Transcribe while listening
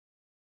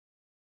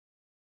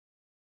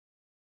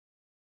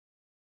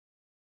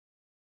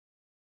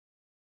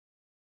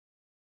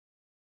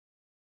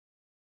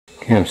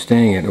Yeah, I'm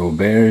staying at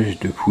Auberge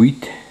du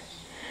Puits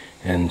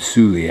and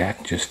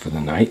Souillac just for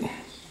the night,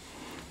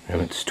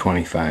 and it's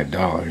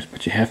 $25,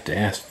 but you have to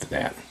ask for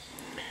that.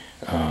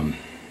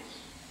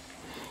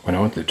 When I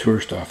went to the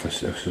tourist office,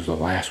 this was the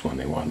last one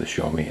they wanted to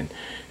show me, and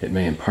it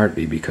may in part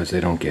be because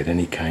they don't get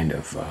any kind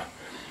of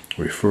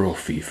referral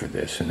fee for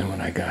this. And then when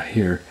I got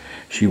here,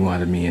 she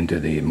wanted me into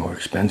the more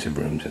expensive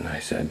rooms, and I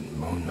said,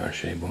 bon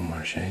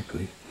marché,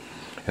 please.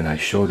 And I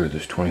showed her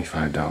this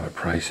 $25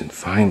 price, and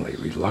finally,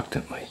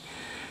 reluctantly,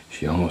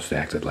 she almost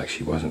acted like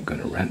she wasn't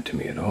going to rent to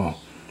me at all.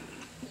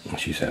 And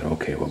she said,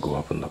 okay, we'll go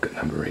up and look at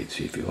number 8,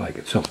 see if you like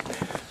it. So,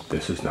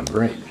 this is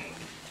number 8.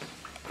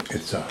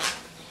 It's a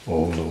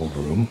old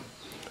room.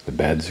 The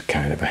bed's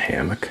kind of a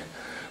hammock,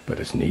 but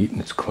it's neat and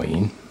it's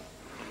clean.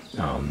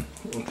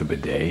 The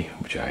bidet,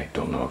 which I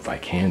don't know if I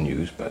can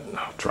use, but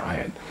I'll try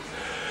it.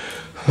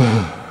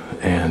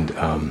 And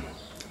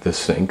the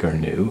sink are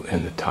new,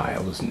 and the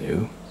tile is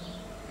new.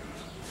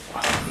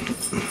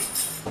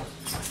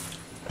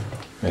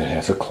 And it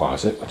has a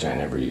closet, which I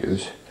never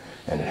use,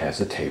 and it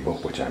has a table,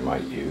 which I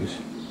might use,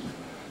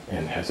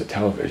 and it has a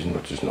television,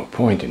 which there's no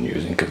point in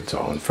using because it's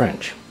all in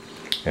French.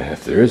 And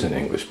if there is an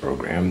English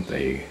program,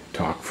 they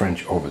talk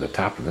French over the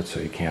top of it so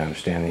you can't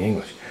understand the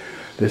English.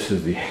 This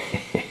is the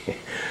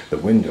the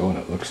window, and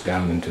it looks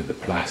down into the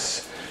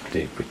Place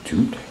des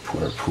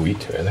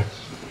Puits, rather.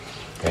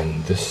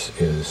 And this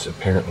is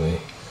apparently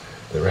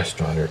the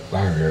restaurant or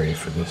bar area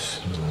for this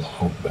little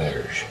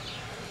auberge.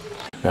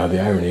 Now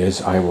the irony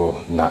is I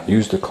will not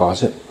use the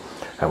closet.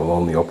 I will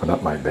only open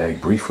up my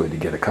bag briefly to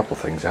get a couple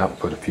things out and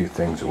put a few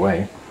things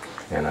away.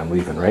 And I'm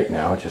leaving right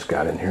now. I just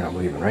got in here. I'm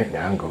leaving right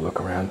now and go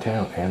look around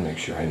town and make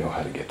sure I know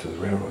how to get to the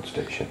railroad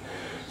station.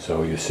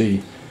 So you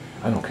see,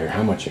 I don't care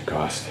how much it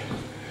costs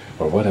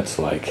or what it's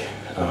like,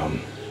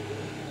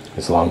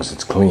 as long as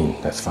it's clean.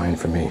 That's fine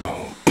for me.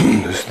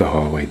 This is the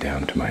hallway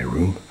down to my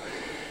room,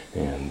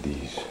 and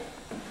these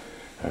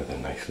are the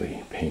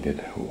nicely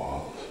painted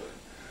walls.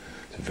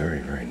 It's a very,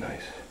 very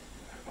nice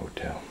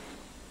hotel.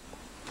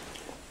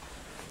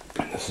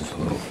 And this is a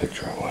little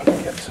picture I wanted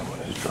to get someone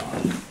has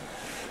drawn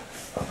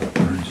of a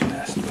bird's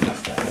nest with a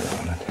feather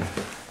on it.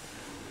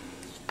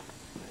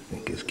 I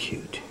think is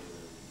cute.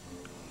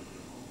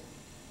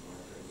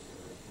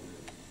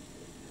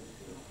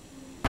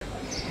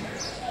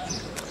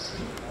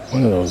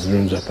 One of those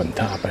rooms up on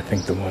top, I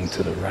think the one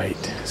to the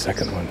right,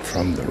 second one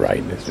from the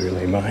right, is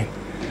really mine.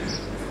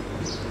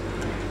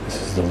 This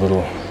is the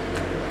little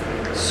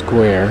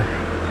square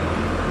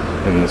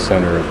in the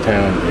center of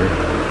town here.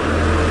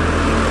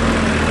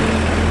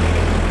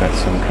 Got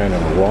some kind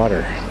of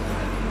water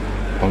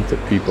pump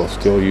that people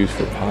still use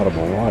for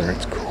potable water.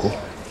 It's cool.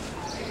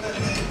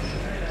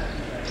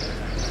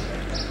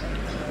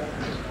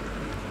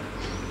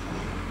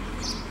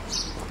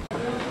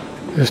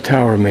 This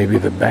tower may be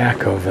the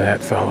back of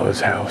that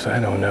fellow's house. I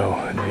don't know.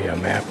 The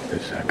map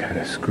is kind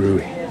of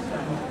screwy.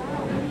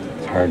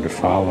 It's hard to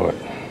follow it.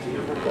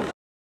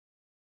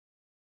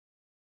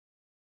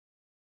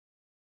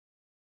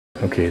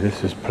 Okay,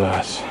 this is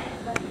Place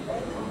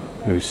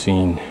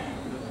Sainte-Marie.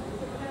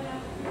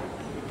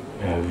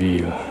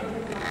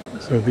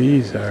 So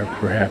these are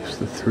perhaps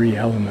the 3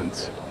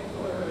 elements,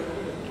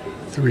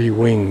 3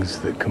 wings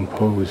that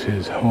compose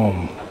his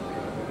home.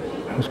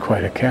 That was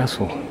quite a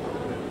castle.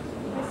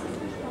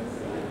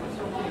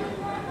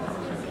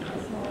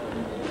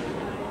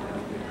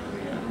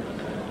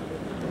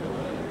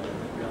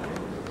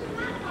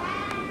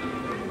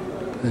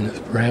 And it's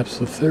perhaps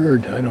the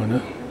 3rd, I don't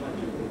know.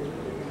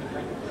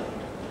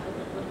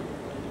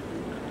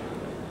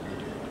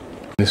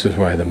 This is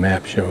why the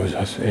map shows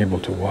us able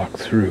to walk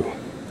through,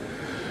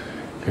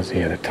 because he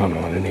had a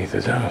tunnel underneath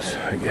his house,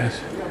 I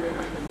guess.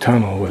 The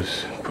tunnel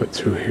was put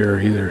through here,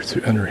 either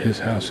under his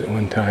house at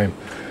one time,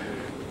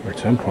 or at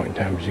some point in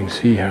time, as you can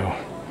see how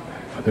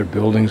other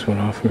buildings went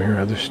off from here,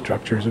 other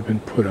structures have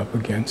been put up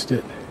against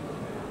it.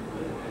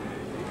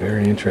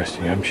 Very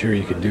interesting. I'm sure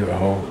you could do a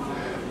whole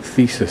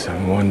thesis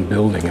on one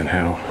building and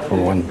how, or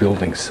one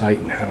building site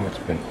and how it's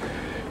been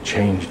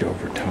changed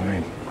over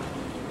time.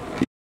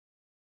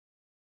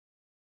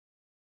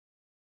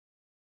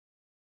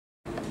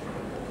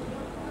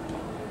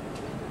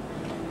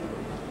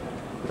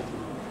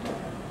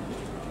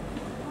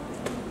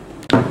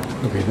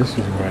 Okay, this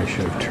is where I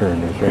should have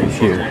turned, was right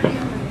here.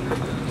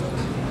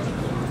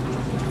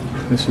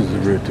 This is the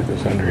route that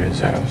was under his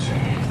house.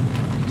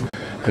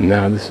 And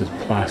now this is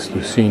Place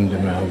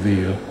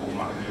Sainte-Marie.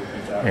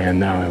 And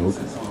now I will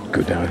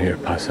go down here,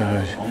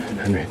 Passage,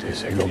 and they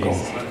say go.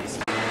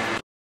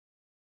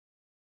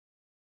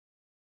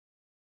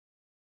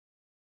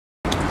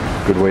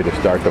 Good way to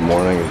start the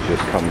morning is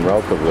just come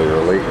relatively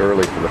early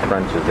for the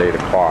French is 8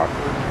 o'clock,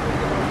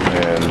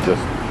 and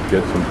just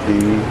get some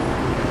tea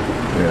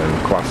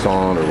and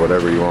croissant or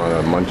whatever you want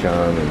to munch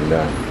on, and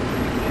that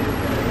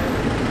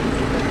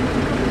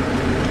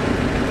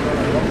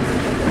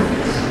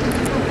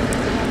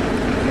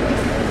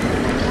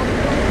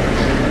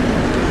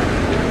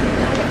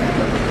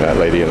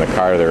lady in the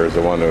car there is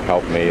the one who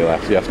helped me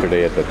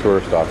yesterday at the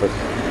tourist office.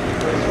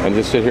 And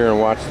just sit here and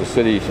watch the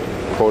city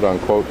quote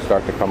unquote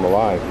start to come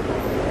alive.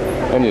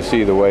 And you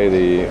see the way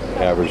the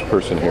average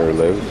person here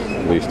lives,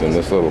 at least in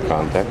this little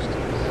context.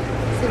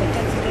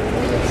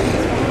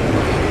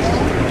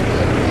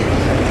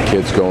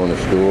 Kids going to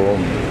school,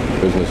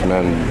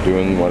 businessmen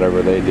doing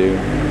whatever they do.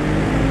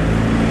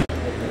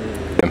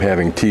 I'm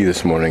having tea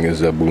this morning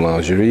is a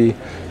boulangerie,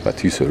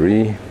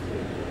 pâtisserie,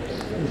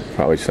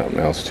 probably something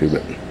else too,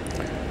 but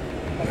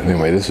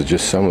anyway, this is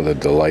just some of the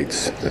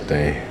delights that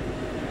they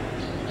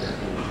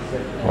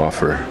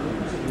offer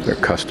their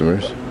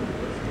customers,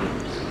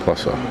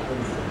 plus a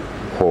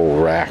whole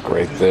rack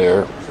right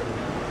there.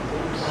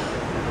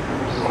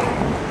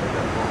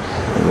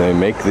 And they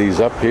make these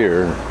up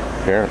here,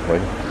 apparently,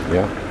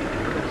 yeah.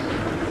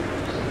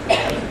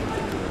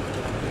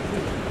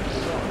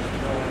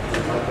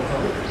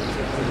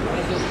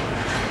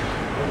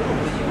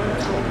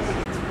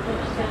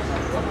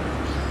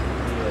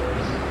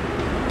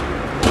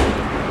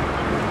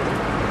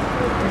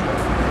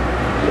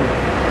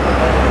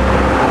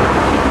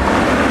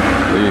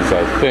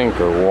 I think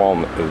are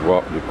walnut, is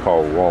what you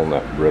call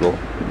walnut brittle.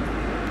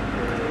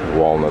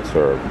 Walnuts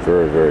are a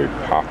very, very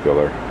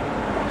popular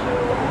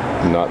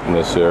nut in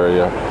this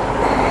area,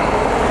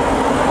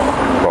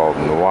 called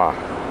noix,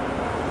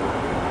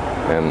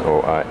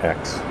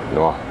 N-O-I-X,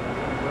 noix.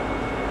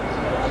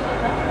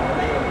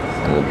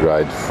 And a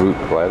dried fruit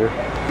platter.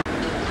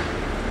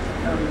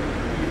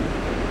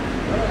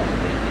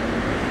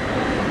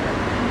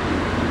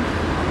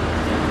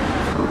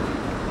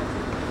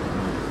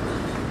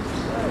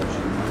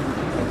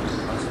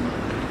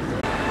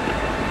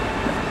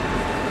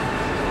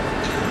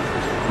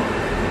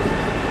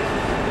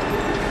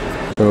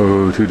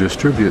 So to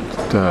distribute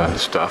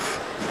stuff,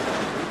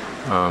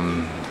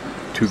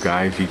 two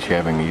guys each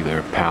having either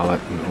a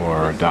pallet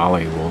or a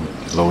dolly will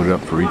load it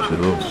up for each of the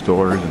little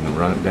stores and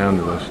run it down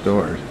to those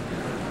stores.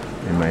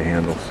 They may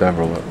handle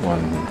several at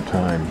one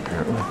time,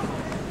 apparently.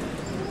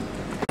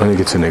 I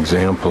think it's an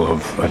example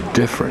of a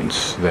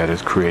difference that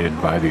is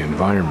created by the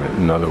environment.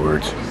 In other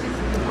words,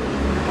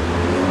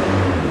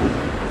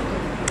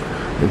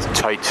 it's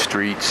tight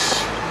streets,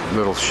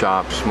 little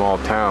shops, small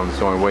towns,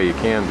 the only way you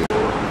can do it.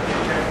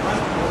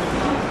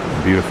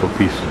 Beautiful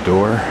piece of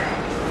door.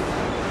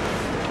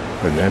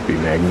 Wouldn't that be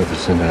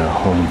magnificent in a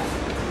home?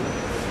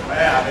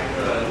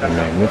 Be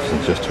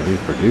magnificent just to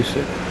reproduce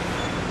it.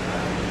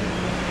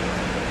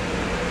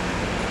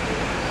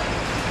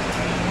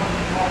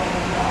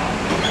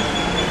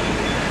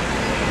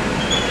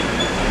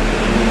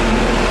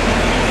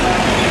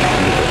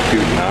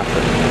 Cute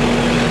knocker.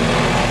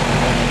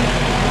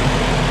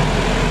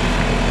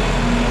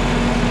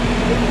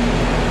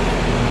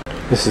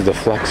 This is the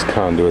flex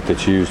conduit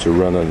that's used to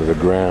run under the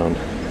ground.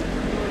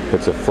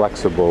 It's a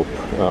flexible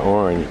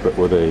orange, but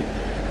with a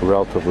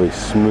relatively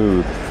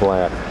smooth,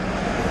 flat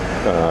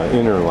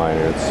inner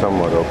liner. It's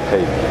somewhat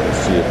opaque. Let's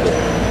see if it's a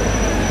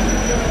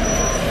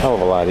hell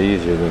of a lot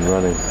easier than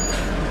running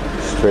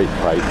straight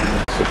pipe.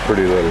 It's a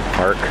pretty little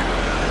park.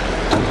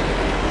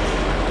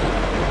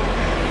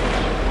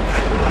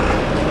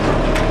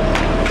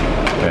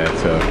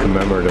 It's a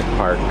commemorative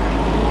park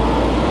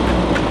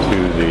to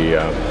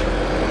the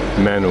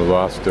men who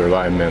lost their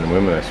lives, men and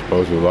women I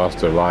suppose, who lost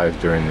their lives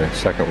during the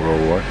Second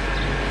World War.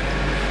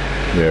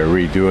 They're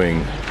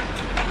redoing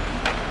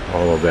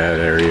all of that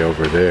area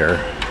over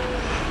there.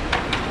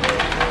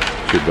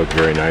 Should look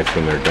very nice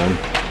when they're done.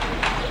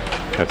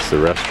 That's the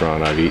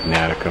restaurant I've eaten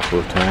at a couple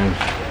of times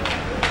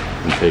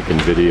and taken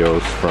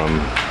videos from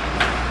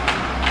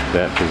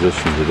that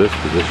position to this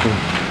position.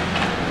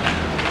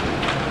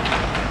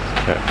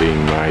 That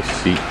being my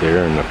seat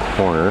there in the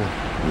corner.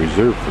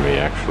 Reserved for me,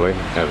 actually.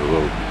 Has a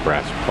little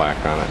brass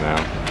plaque on it now.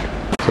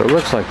 So it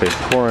looks like they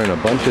pour in a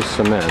bunch of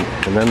cement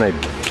and then they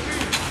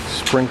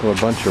sprinkle a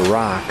bunch of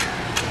rock,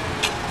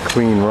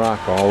 clean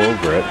rock all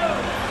over it,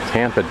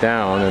 tamp it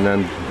down, and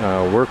then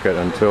work it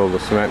until the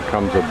cement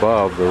comes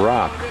above the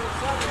rock.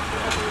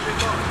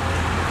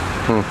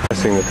 I'm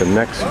guessing that the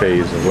next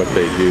phase of what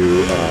they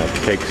do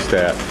takes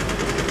that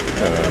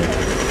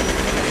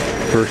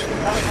first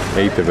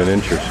eighth of an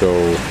inch or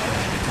so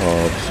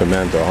of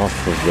cement off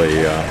of the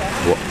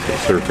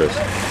surface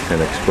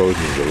and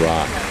exposes the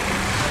rock.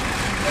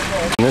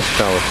 And this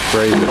fellow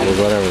sprays it with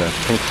whatever that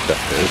pink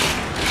stuff is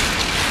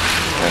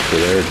after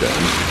they're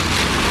done.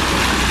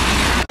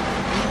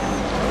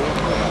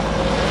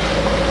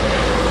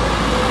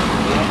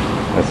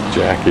 That's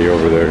Jackie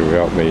over there who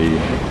helped me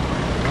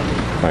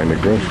find a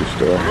grocery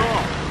store.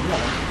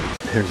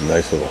 Here's a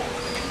nice little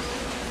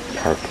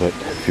parklet,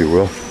 if you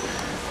will.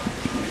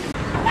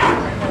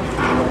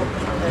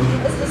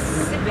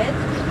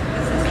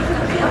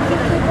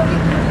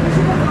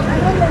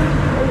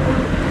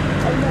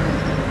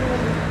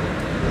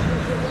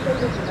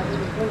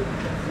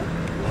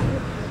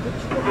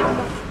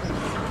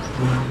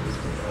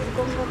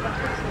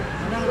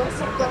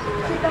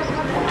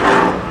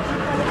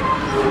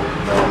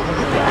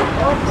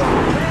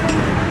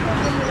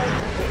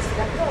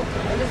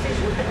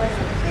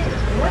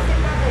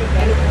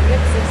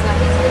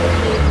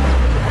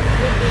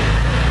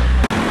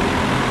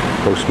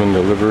 Postman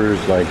delivers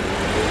like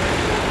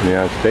in the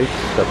United States.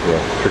 up a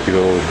tricky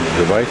little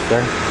device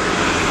there.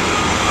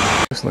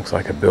 This looks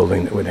like a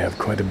building that would have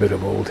quite a bit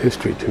of old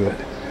history to it.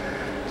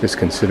 Just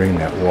considering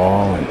that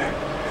wall, and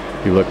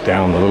you look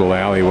down the little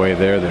alleyway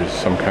there, there's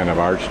some kind of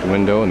arched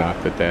window.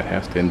 Not that that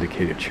has to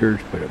indicate a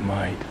church, but it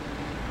might.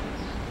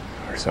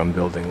 Or some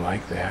building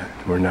like that.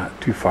 We're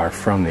not too far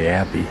from the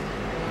Abbey.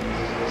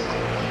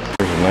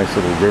 There's a nice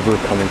little river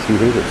coming through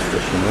here. There's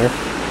fishing there.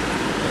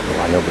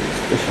 Well, I know nobody's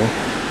fishing.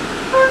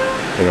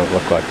 They don't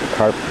look like the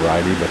carp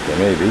variety, but they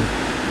may be.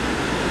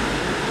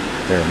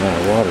 Fair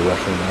amount of water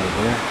rushing out of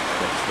there.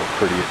 That's a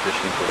pretty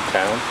addition to the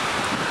town.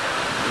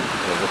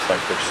 And it looks like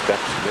there's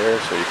steps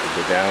there, so you could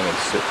go down and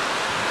sit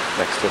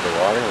next to the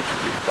water, which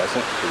would be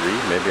pleasant to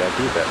read. Maybe I'll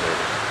do that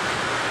later.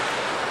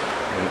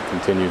 And it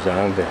continues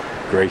on to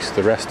grace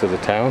the rest of the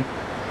town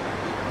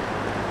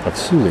of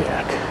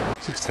Souillac.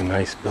 Just a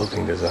nice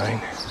building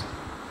design.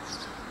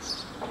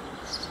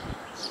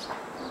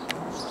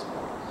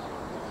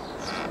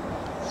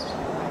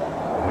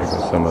 There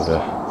go some of the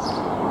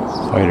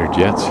fighter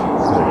jets. They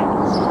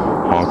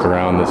honk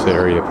around this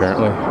area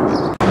apparently.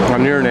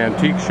 I'm near an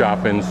antique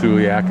shop in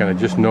Souillac, and I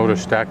just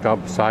noticed stacked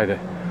up beside it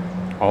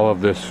all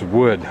of this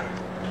wood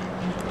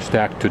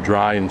stacked to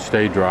dry and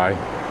stay dry.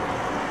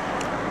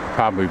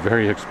 Probably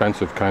very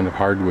expensive kind of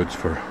hardwoods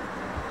for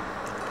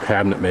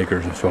cabinet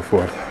makers and so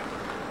forth. I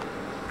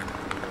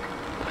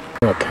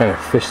don't know what kind of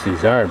fish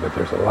these are, but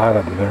there's a lot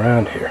of them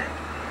around here.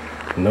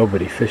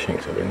 Nobody fishing,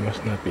 so they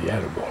must not be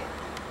edible.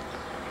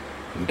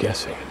 I'm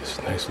guessing. This is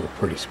a nice little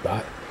pretty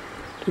spot,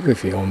 particularly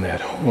if you own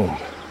that home.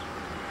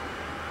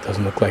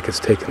 Doesn't look like it's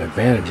taken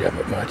advantage of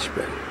it much,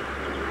 but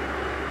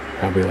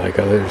probably like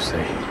others,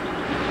 they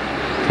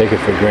take it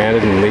for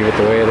granted and leave it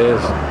the way it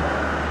is.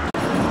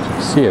 As you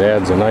can see, it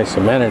adds a nice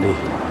amenity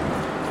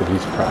to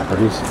these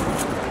properties,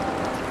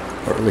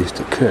 or at least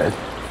it could.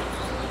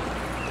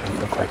 Doesn't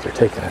look like they're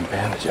taking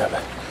advantage of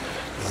it.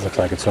 It looks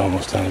like it's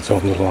almost on its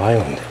own little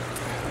island,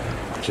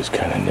 which is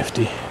kind of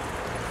nifty.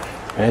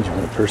 Imagine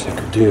what a person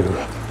could do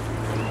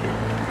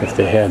if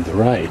they had the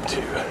right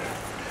to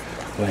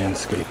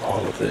landscape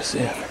all of this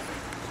in.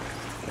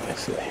 I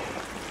say,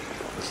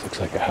 this looks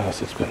like a house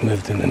that's been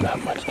lived in and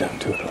not much done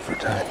to it over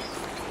time.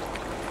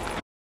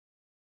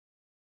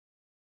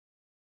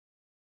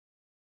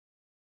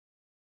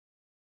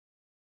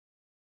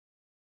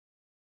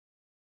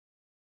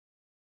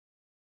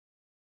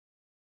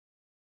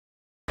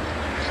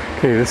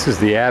 Okay, this is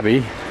the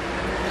Abbey.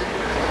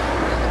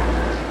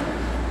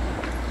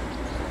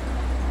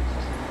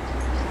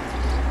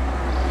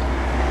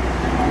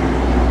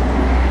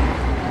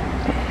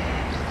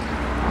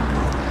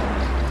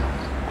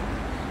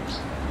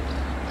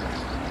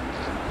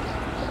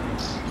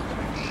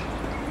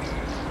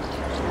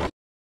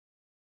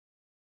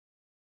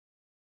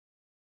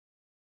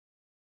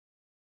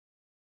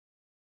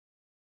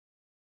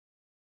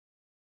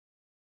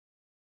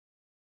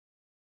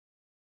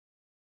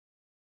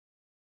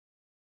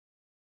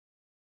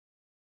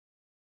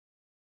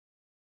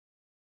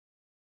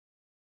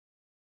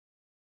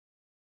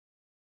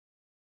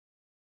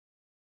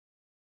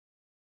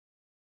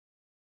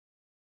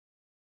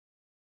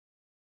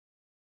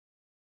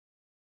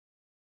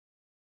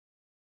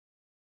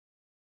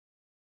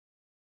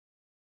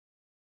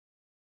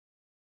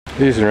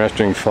 These are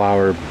interesting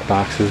flower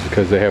boxes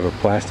because they have a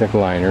plastic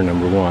liner,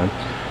 number one,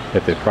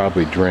 that they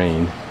probably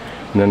drain.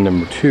 And then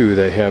number two,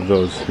 they have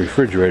those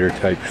refrigerator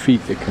type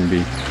feet that can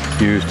be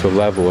used to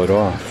level it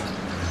off.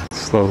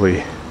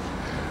 Slowly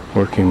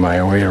working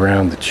my way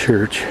around the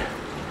church.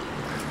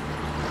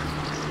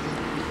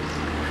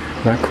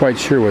 Not quite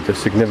sure what the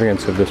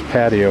significance of this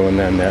patio and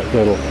then that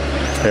little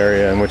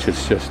area in which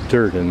it's just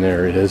dirt, and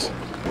there it is.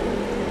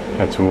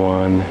 That's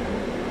 1,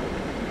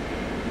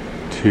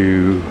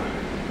 2,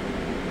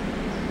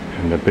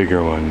 and the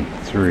bigger one,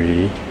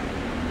 3.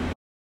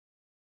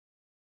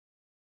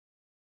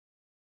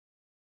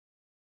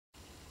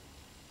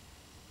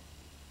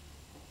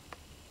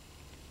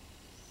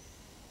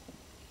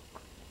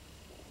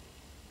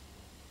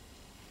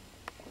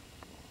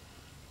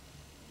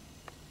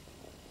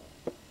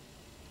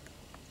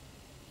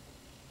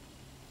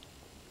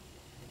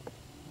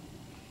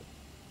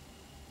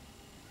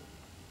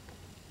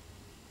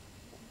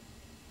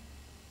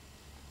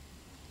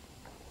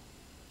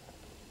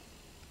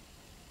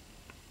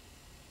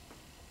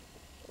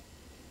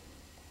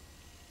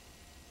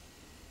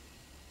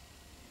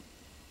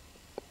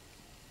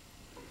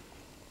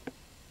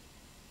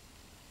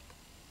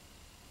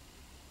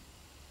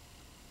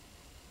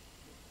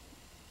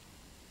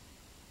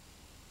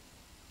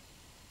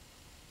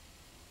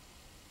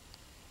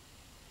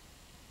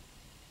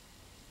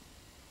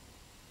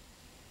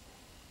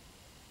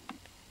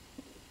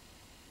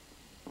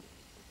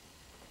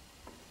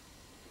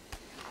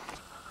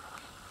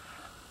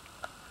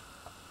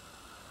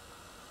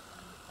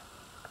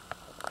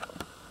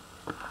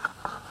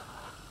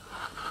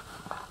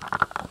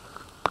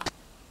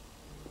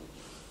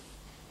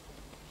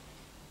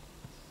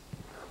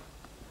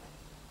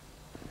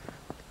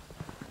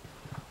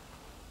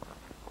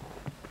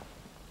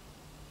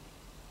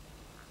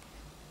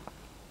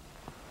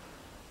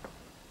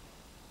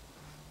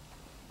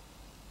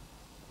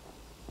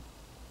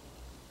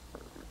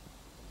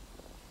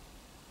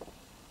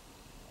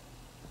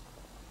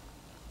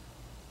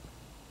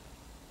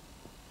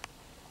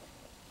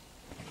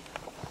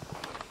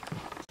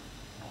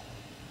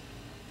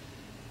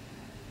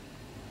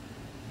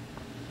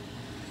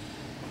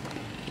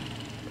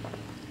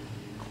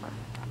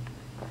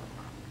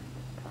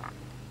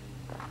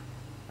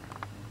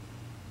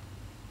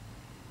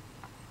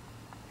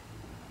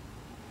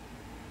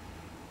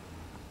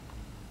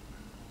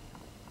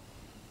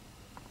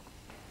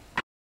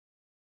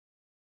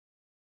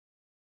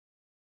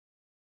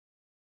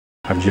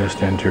 I've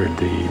just entered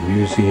the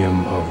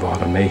Museum of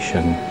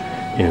Automation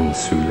in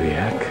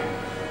Souillac,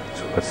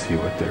 so let's see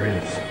what there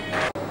is.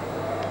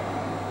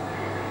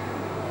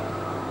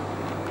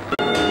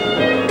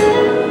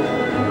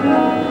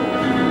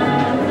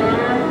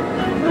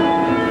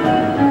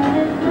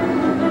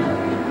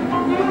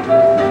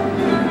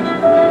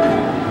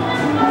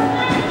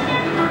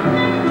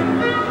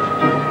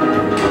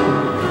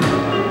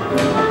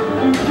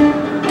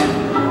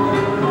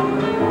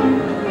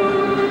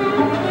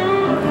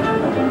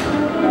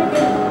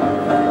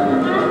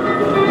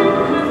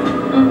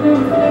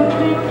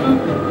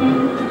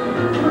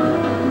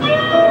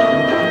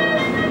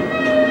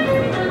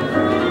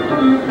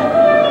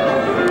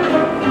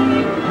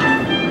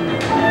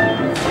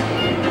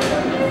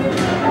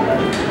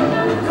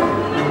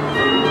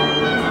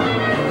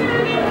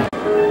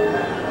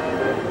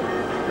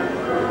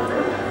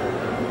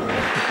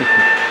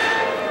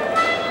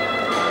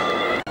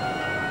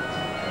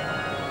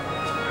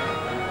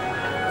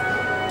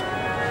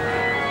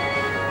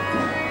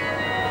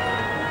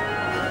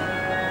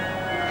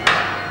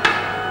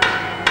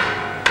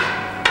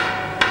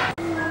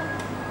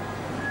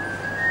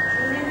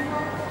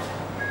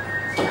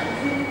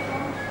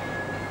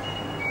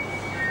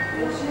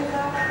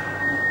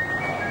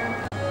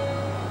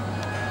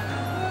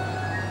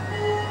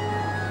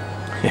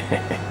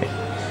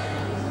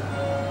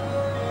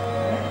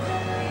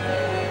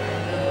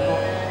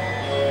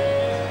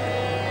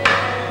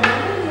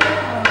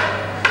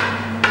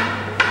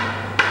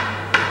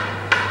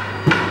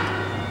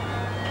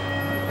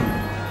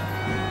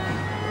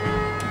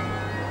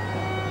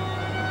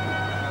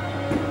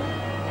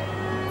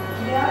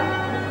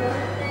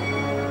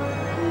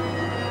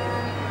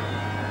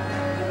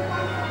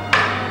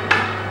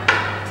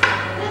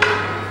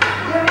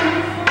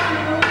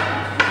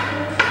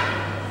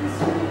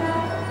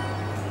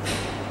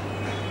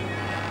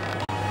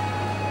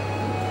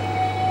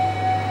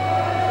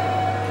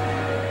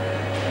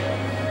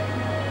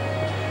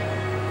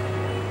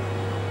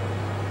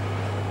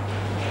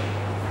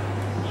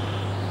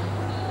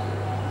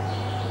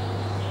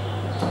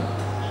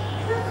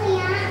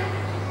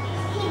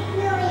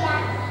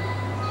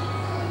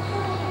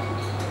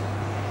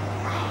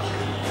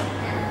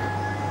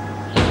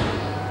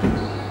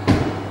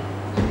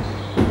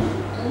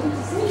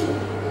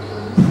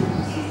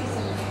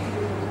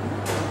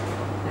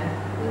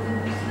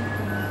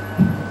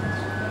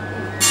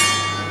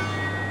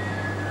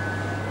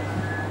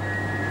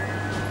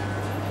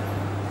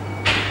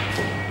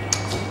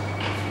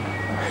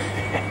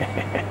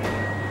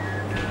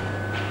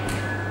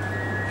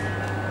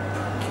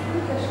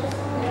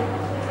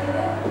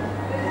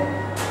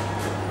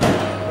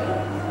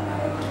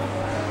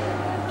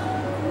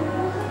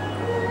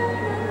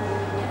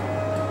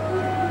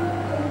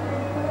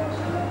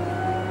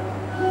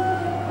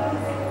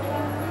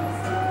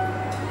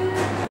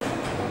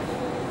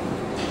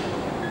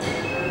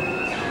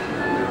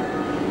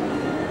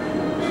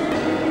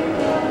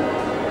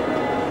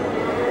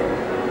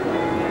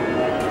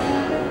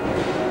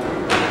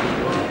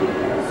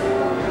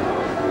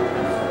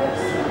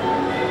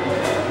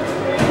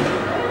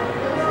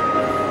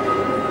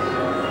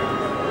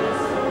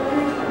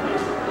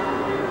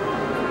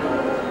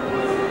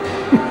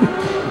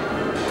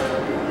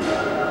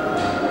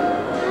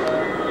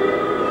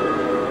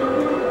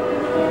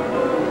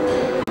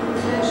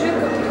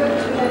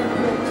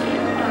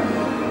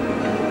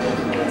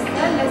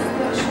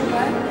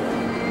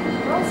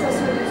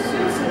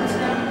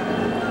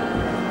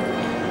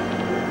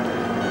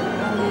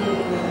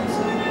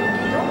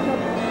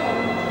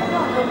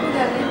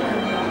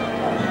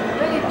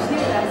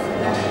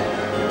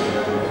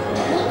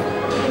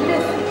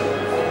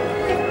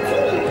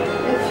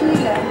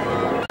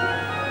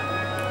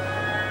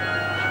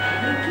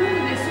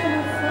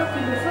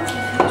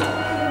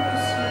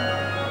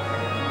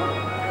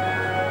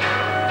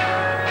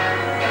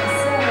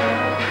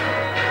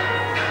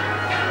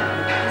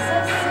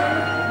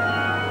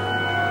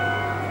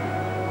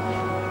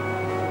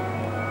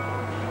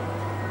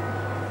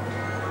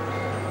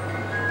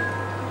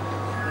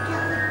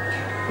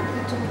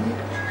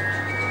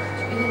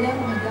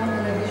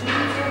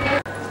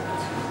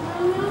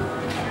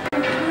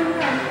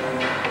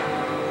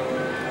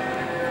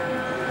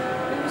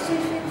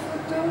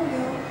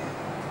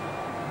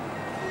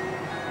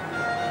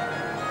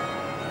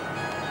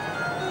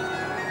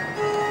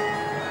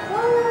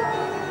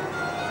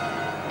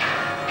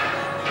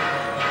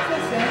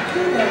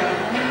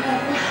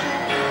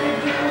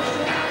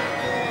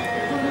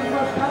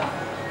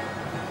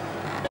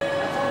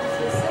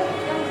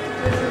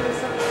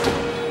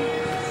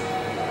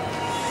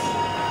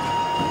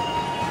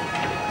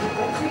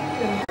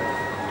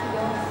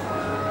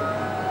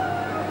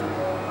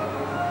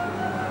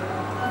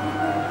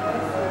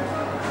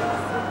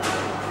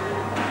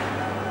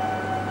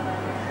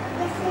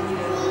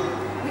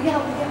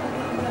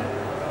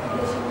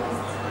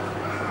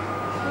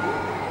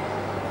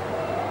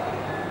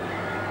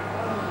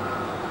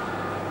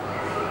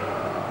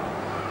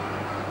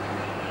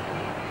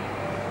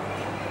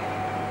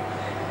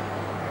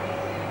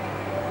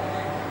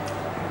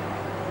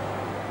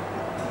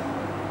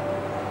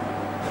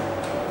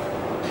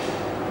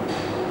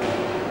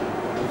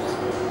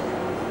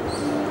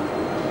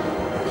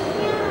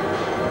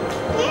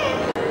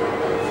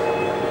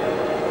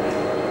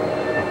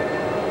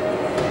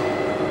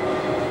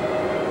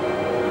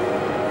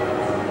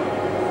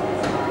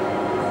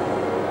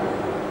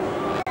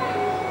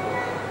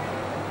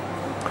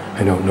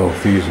 I don't know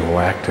if these will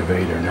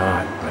activate or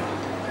not, but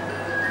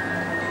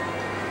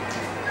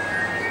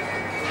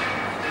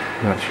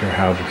I'm not sure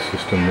how the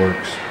system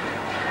works.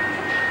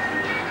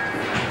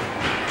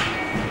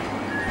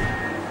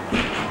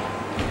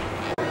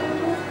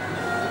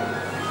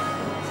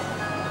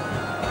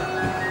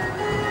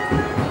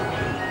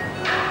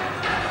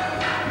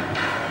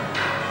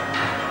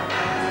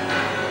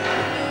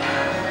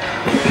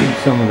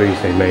 Some of these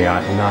they may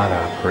not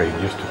operate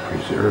just to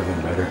preserve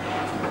them better.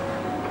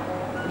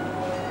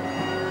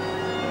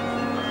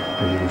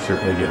 But you can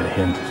certainly get a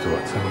hint as to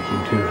what some of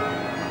them do.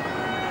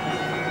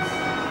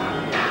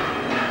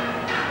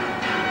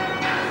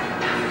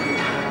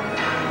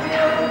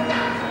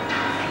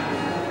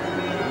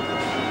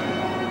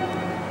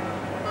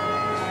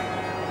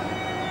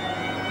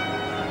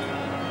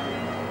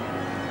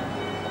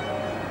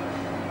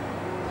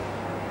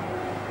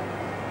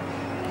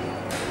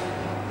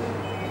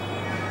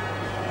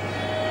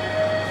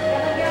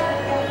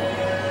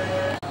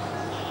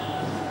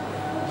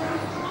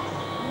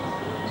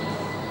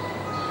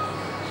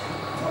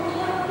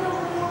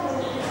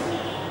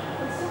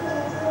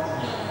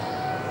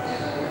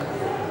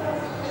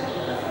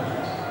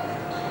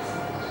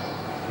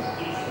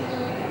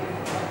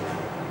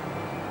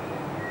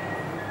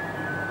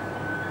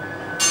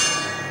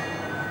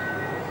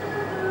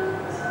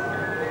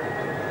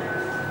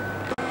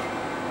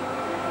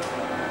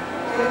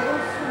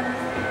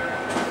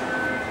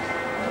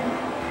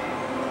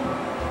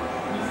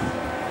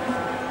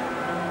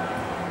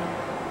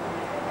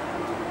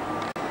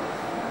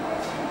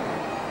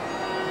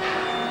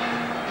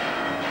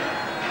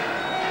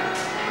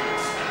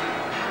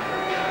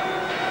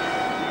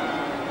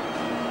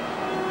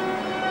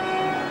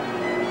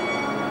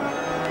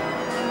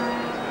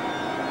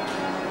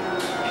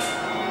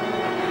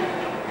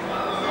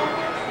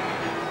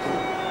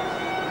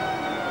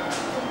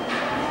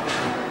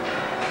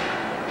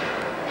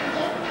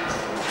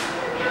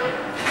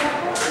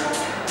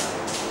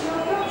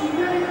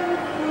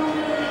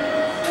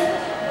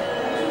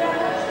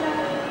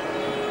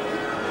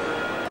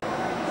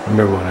 I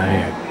remember when I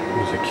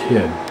was a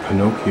kid,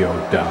 Pinocchio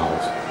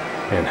dolls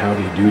and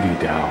Howdy Doody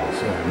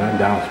dolls, not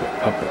dolls but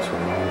puppets, were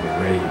all the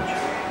rage.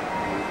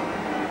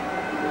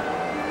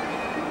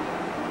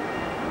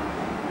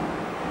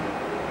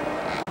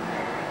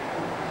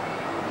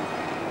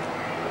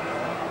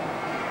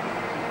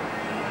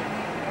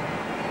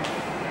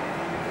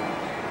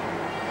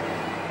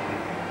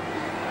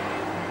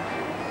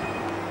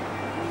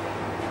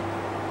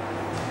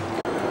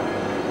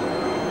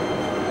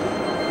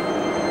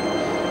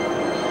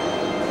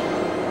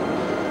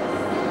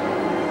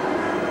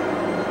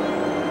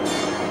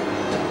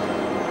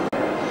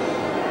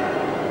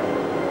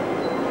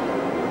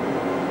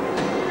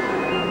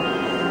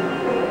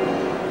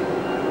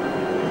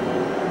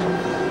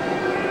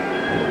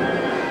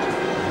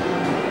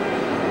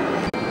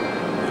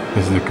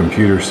 This is the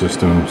computer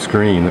system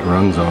screen that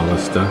runs all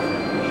this stuff.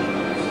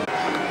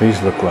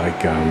 These look like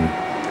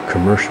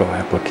commercial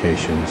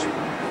applications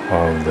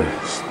of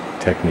this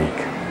technique.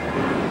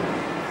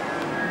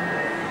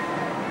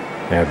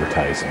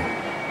 Advertising.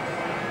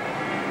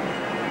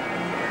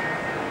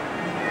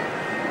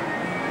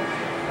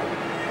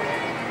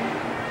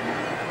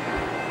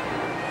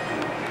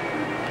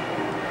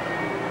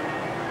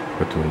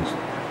 Between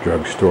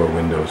drugstore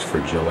windows for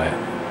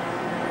Gillette.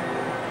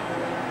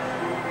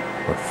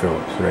 Or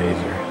Phillips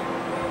razor,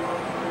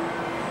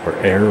 or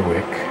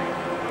Airwick.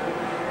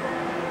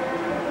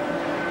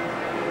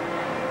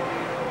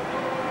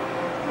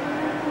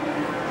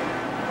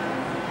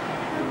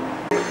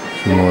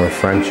 Some more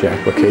French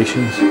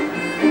applications.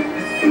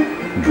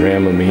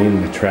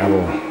 Dramamine, the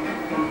travel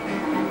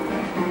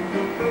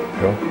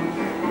pill.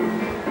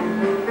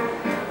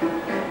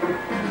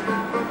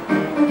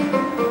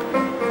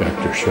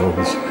 Dr.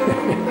 Scholl's.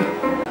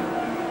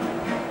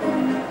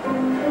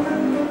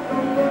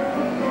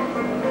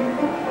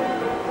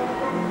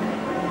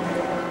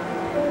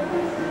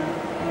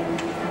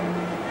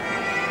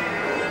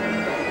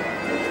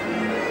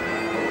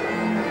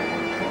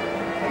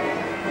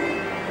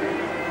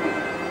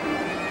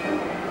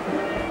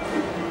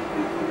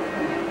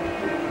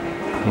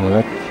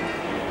 Well, that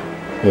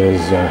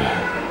is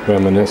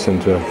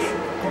reminiscent of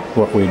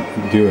what we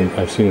do.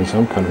 I've seen in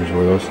some countries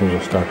where those things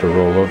will start to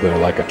roll over. They're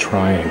like a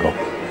triangle.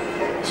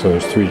 So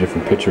there's 3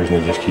 different pictures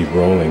and they just keep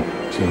rolling.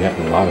 I've seen that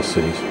in a lot of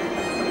cities.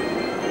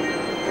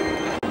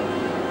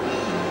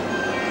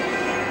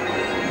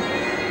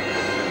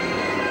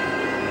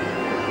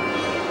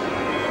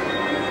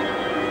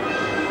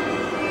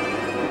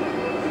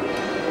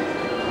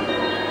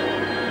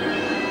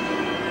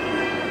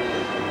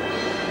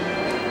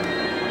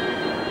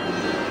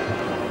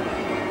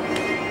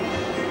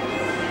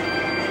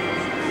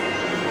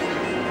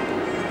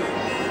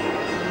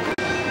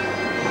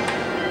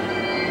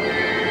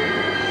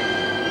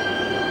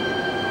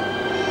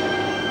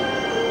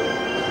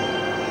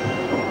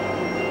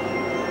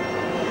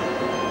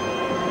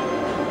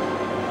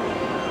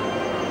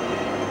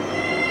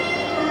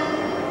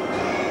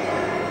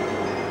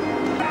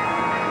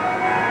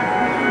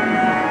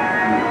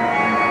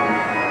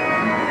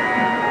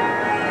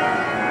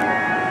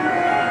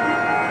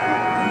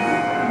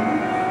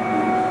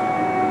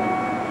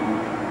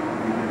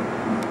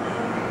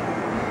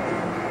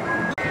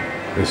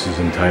 This is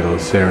entitled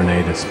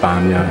Serenade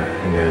España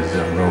and is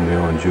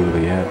Romeo and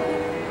Juliet.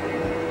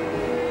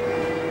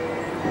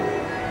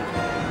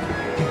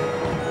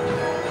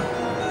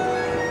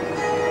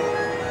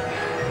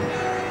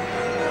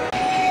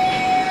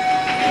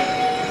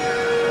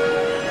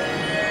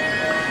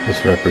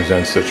 This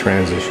represents the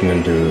transition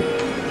into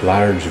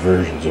large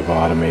versions of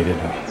automated.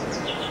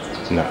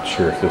 I'm not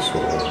sure if this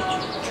will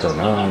turn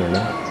on or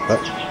not, but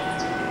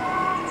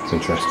it's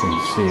interesting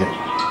to see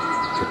it.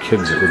 For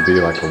kids, it would be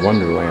like a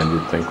wonderland,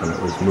 you'd think, when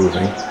it was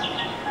moving,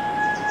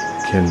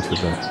 akin to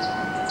the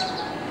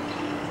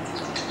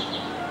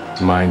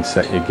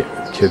mindset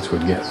kids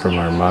would get from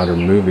our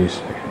modern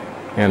movies,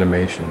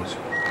 animations.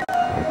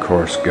 Of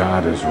course,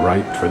 God is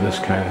ripe for this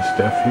kind of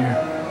stuff here.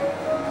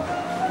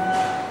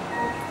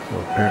 So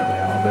apparently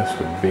all this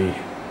would be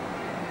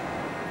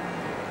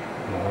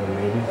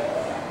automated.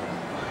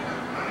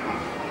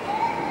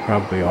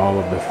 Probably all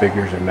of the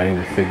figures, or many of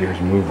the figures,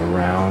 move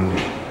around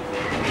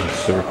in a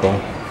circle.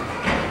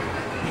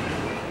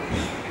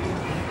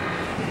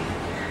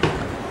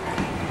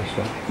 This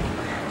way.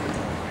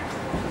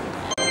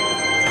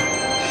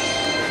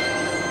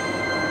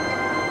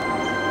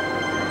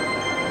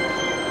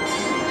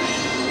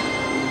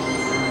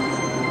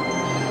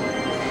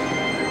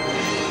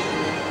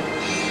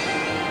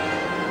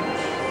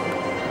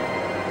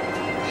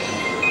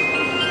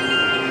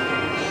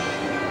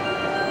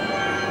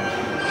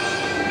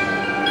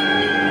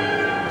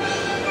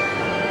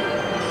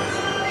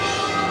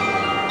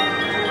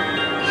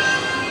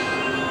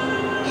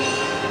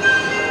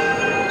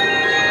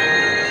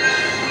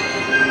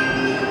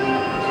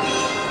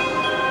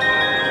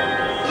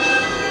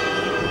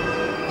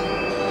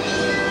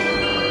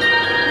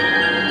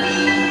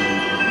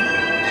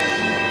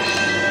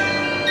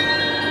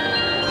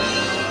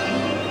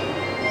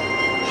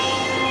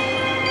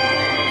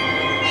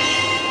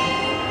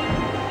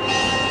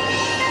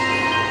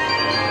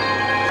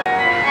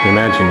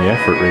 Imagine the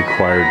effort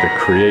required to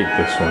create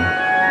this one.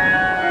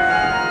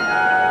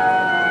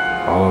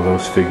 All of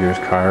those figures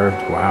carved,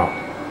 wow.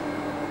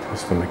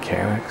 Plus the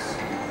mechanics.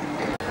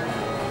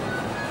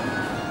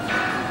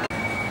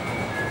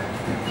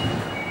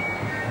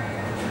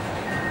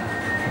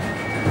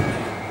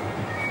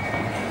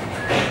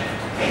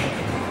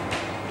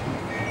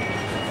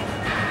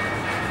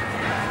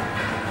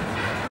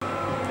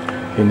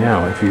 Okay,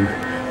 now if you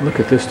look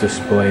at this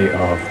display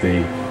of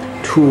the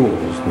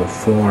tools and the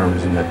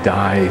forms and the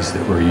dies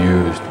that were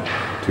used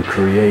to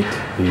create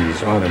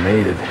these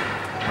automated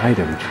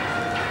items,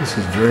 this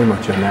is very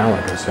much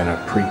analogous and a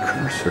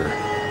precursor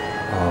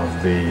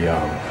of the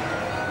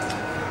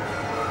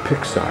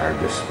Pixar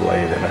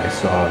display that I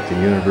saw at the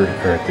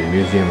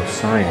Museum of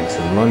Science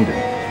in London.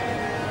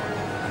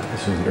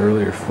 This is an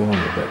earlier form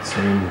of that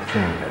same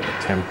thing, an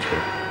attempt to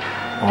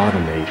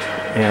automate,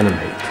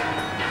 animate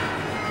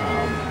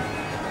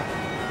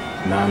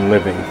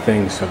non-living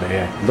things so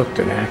they looked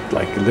and act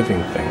like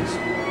living things.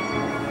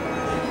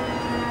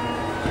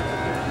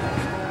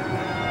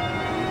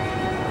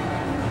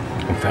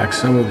 In fact,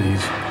 some of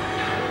these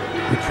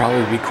would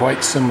probably be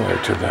quite similar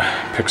to the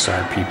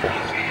Pixar people,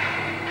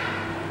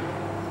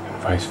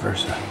 and vice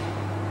versa.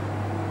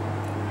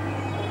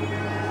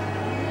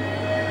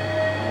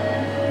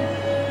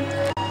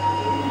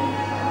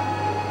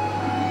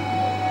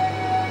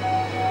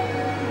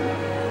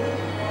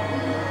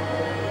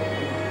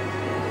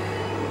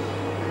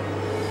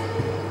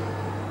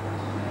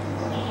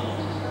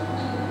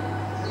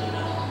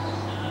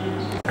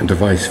 A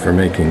device for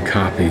making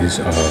copies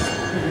of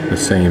the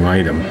same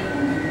item.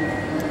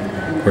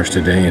 Of course,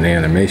 today in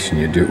animation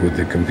you do it with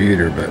the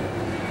computer, but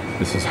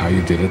this is how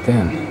you did it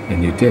then,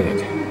 and you did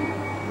it.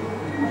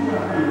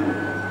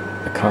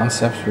 The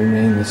concepts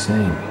remain the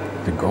same,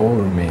 the goal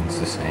remains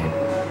the same,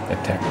 the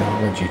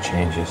technology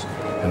changes,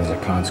 and as a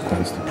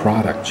consequence the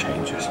product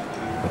changes,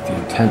 but the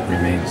intent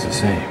remains the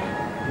same.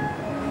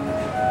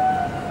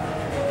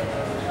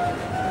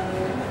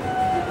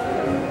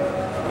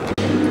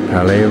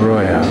 Palais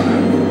Royal,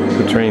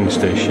 the train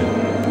station.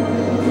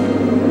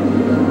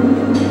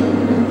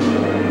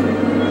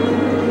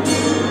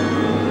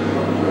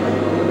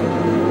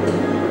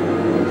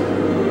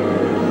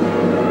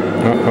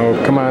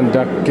 Uh-oh, come on,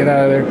 duck, get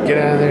out of there, get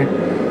out of there.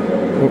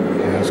 Oh,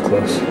 yeah, that was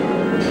close.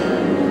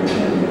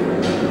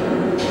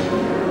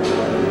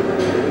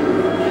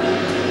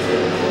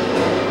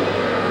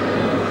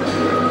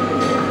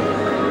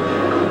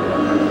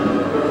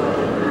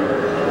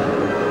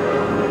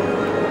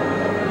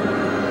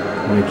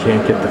 We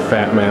can't get the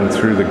fat man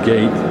through the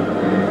gate,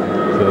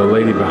 so the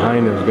lady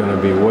behind him is going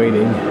to be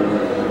waiting,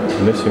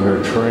 missing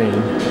her train.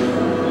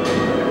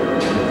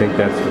 I think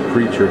that's the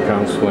preacher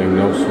counseling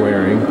no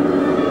swearing.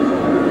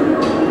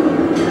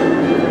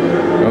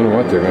 I don't know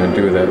what they're going to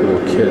do with that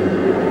little kid.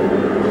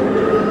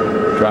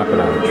 Drop it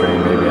on the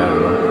train, maybe, I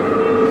don't know.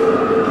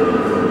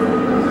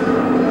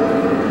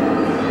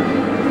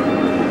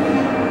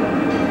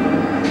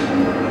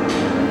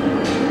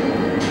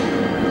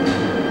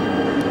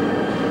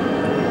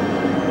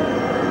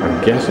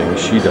 Guessing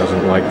she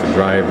doesn't like to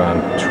drive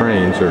on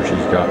trains, or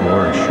she's got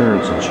more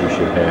insurance than she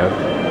should have.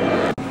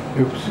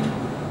 Oops.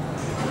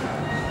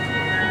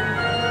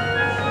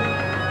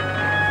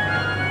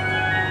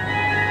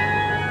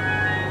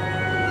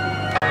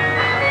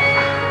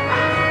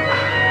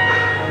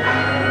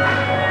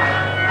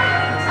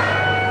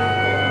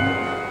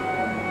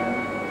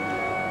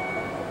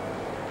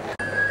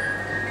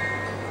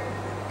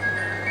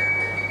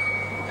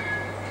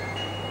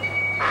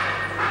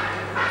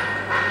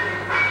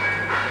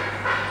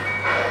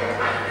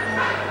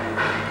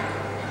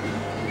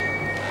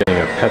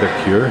 Getting a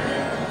pedicure.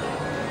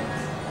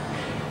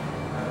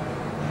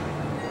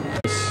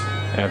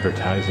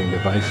 Advertising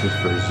devices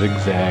for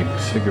zigzag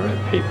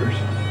cigarette papers,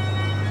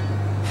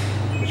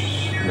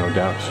 which no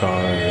doubt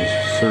saw a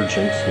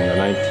resurgence in the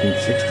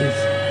 1960s.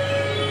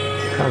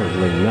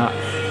 Probably not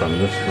from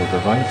this little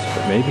device,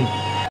 but maybe.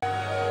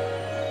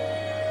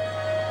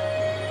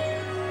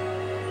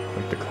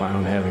 Like the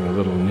clown having a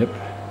little nip.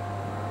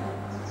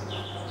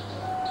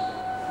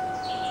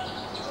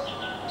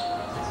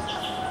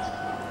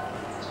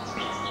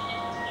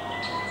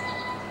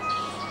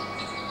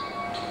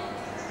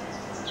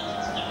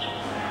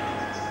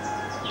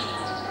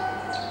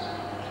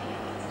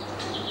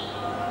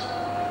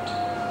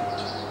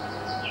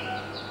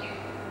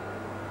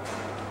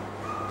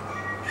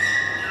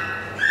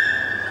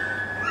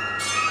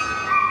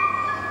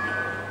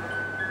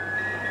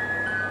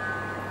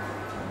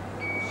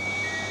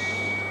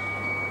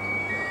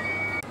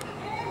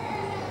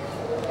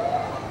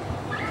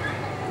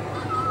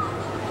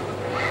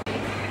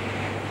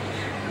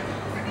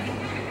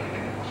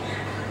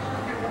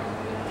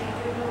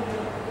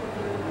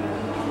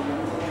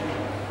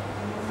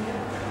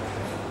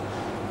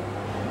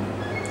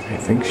 I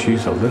think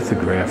she's a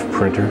lithograph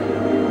printer.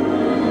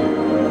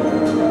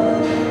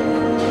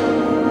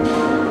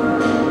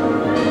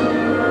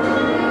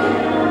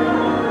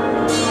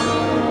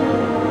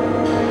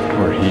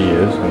 Or he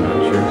is, I'm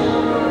not sure.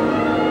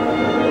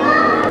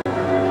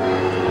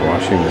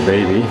 Washing the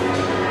baby.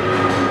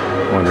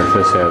 Wonder if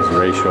this has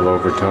racial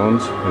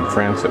overtones. In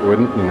France it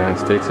wouldn't, in the United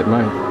States it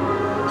might.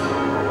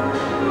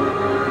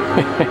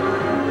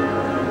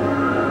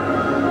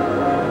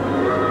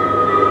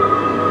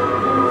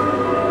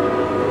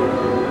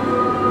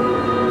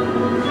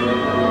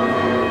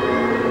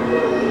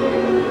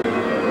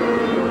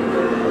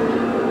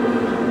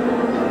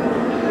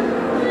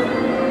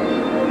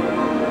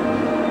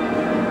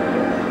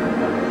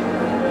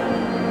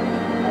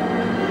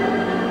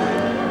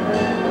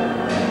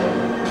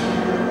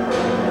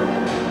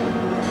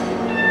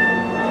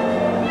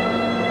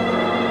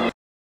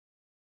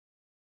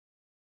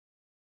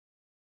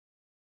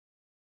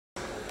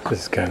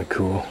 This is kind of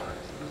cool.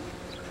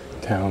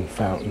 Town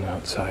fountain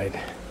outside.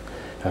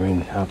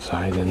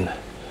 Outside in the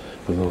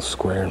little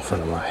square in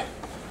front of my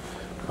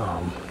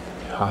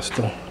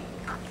hostel.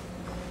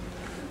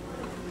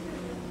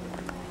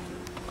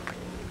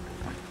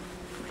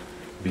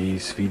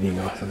 Bees feeding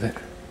off of it.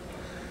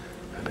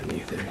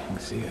 Underneath there, you can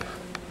see it.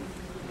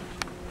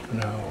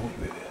 No,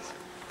 it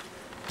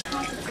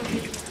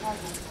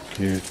is.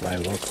 Used by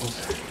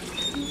locals.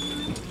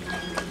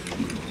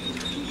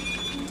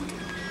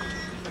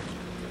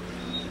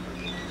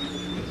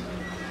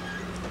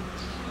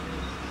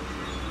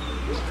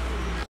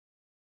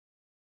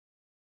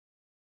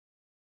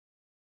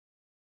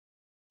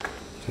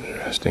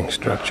 Interesting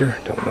structure,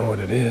 don't know what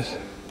it is.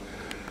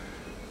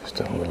 Just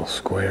a little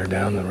square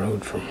down the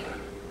road from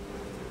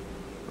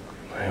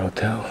my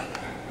hotel.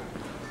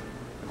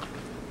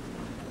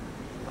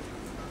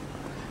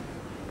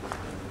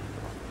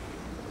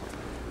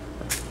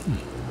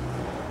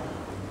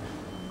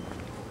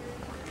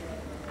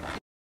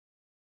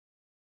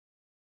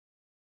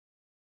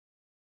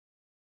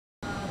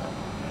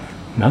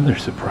 Another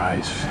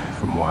surprise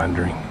from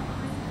wandering.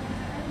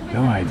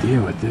 No idea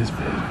what this is,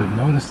 but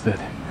notice that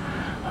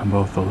on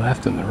both the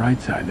left and the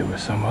right side there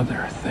was some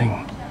other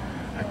thing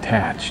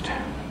attached.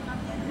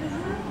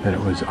 That it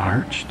was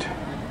arched.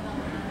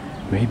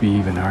 Maybe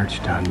even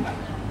arched on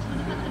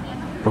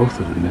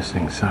both of the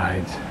missing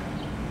sides.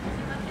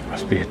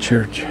 Must be a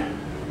church.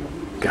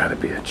 Gotta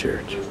be a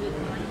church.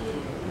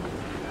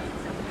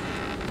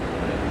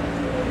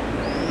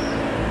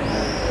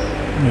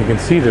 You can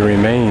see the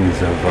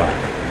remains of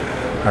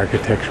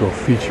architectural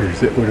features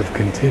that would have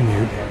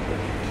continued.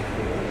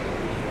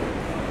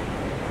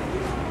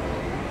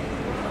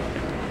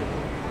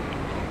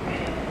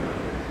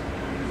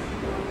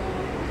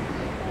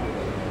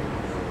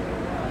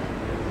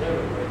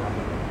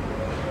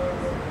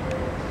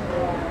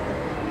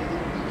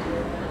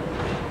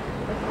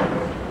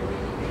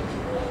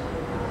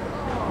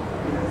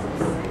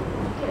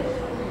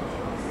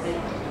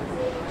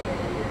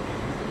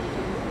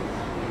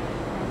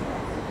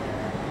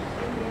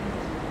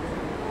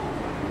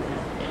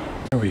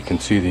 Here you can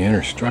see the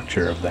inner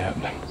structure of that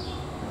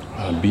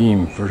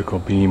vertical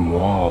beam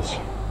walls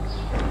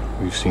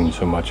we've seen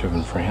so much of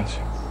in France.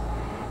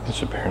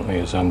 This apparently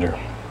is under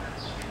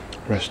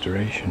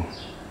restoration.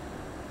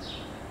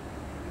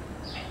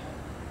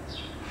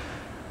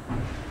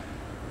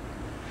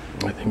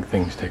 I think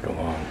things take a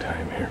long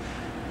time here.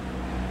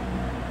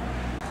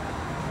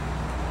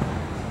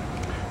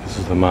 This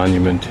is the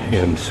monument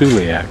in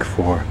Souillac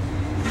for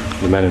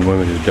the men and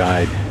women who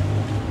died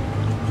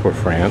for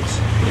France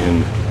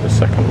in the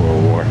Second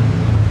World War.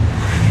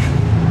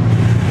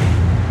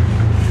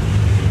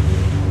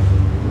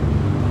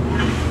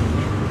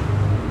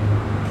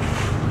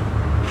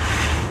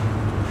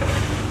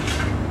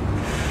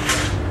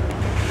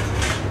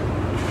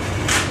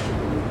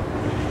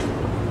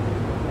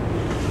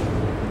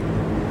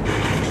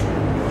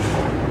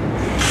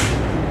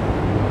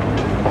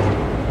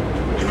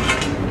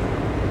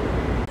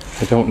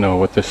 I don't know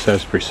what this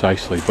says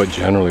precisely, but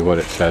generally what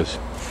it says.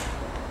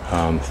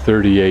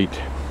 38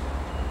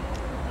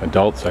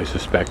 adults, I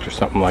suspect, or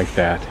something like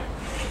that,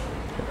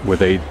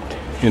 with 8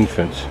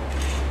 infants,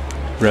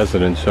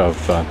 residents of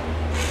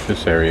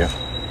this area,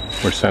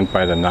 were sent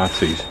by the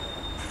Nazis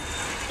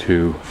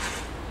to,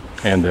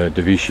 and the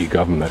de Vichy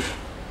government,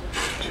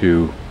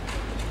 to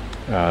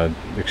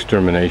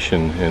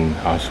extermination in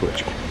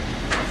Auschwitz.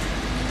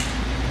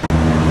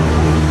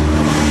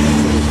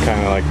 This is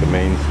kind of like the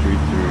main street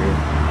through here.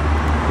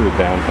 To the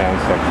downtown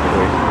section at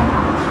least.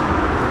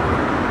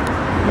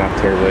 Not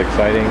terribly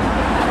exciting.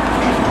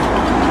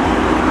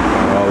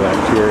 Not all that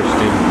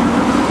touristy.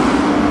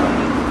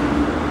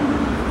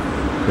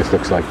 This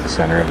looks like the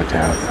center of the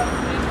town.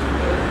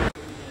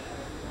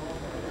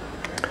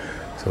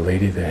 It's a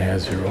lady that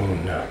has her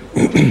own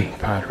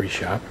pottery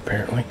shop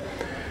apparently,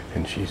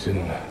 and she's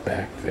in the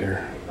back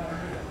there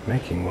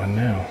making one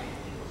now,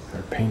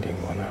 or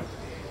painting one up.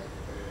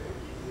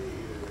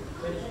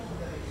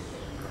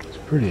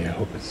 Pretty. I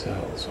hope it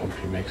sells. Hope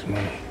she makes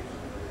money.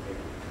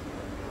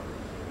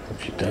 Hope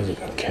she does it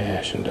in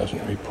cash and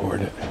doesn't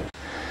report it.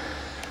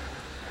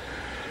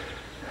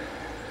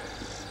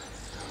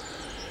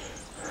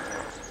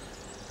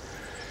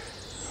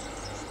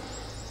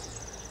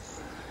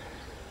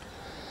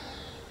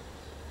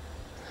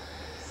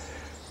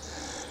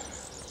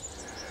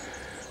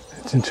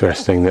 It's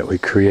interesting that we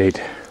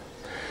create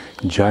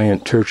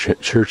giant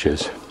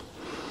churches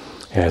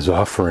as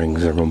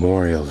offerings or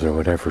memorials or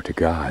whatever to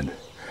God.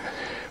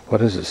 What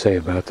does it say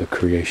about the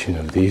creation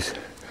of these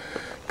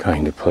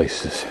kind of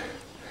places?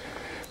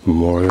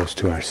 Memorials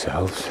to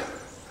ourselves?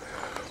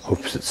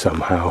 Hopes that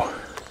somehow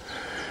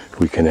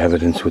we can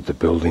evidence with the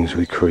buildings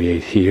we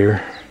create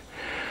here,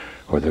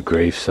 or the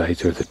grave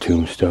sites or the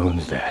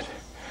tombstones, that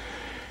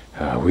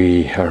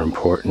we are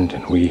important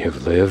and we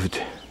have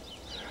lived.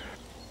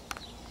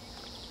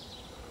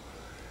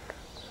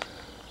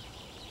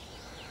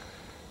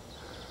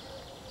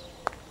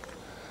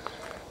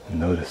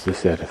 Notice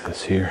this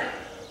edifice here.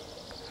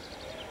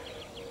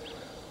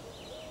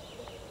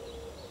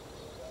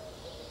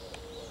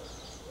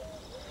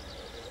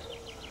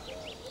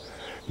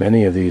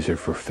 Many of these are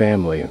for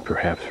family and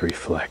perhaps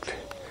reflect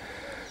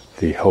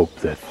the hope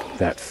that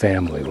that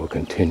family will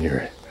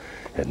continue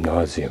ad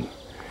nauseum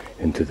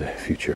into the future.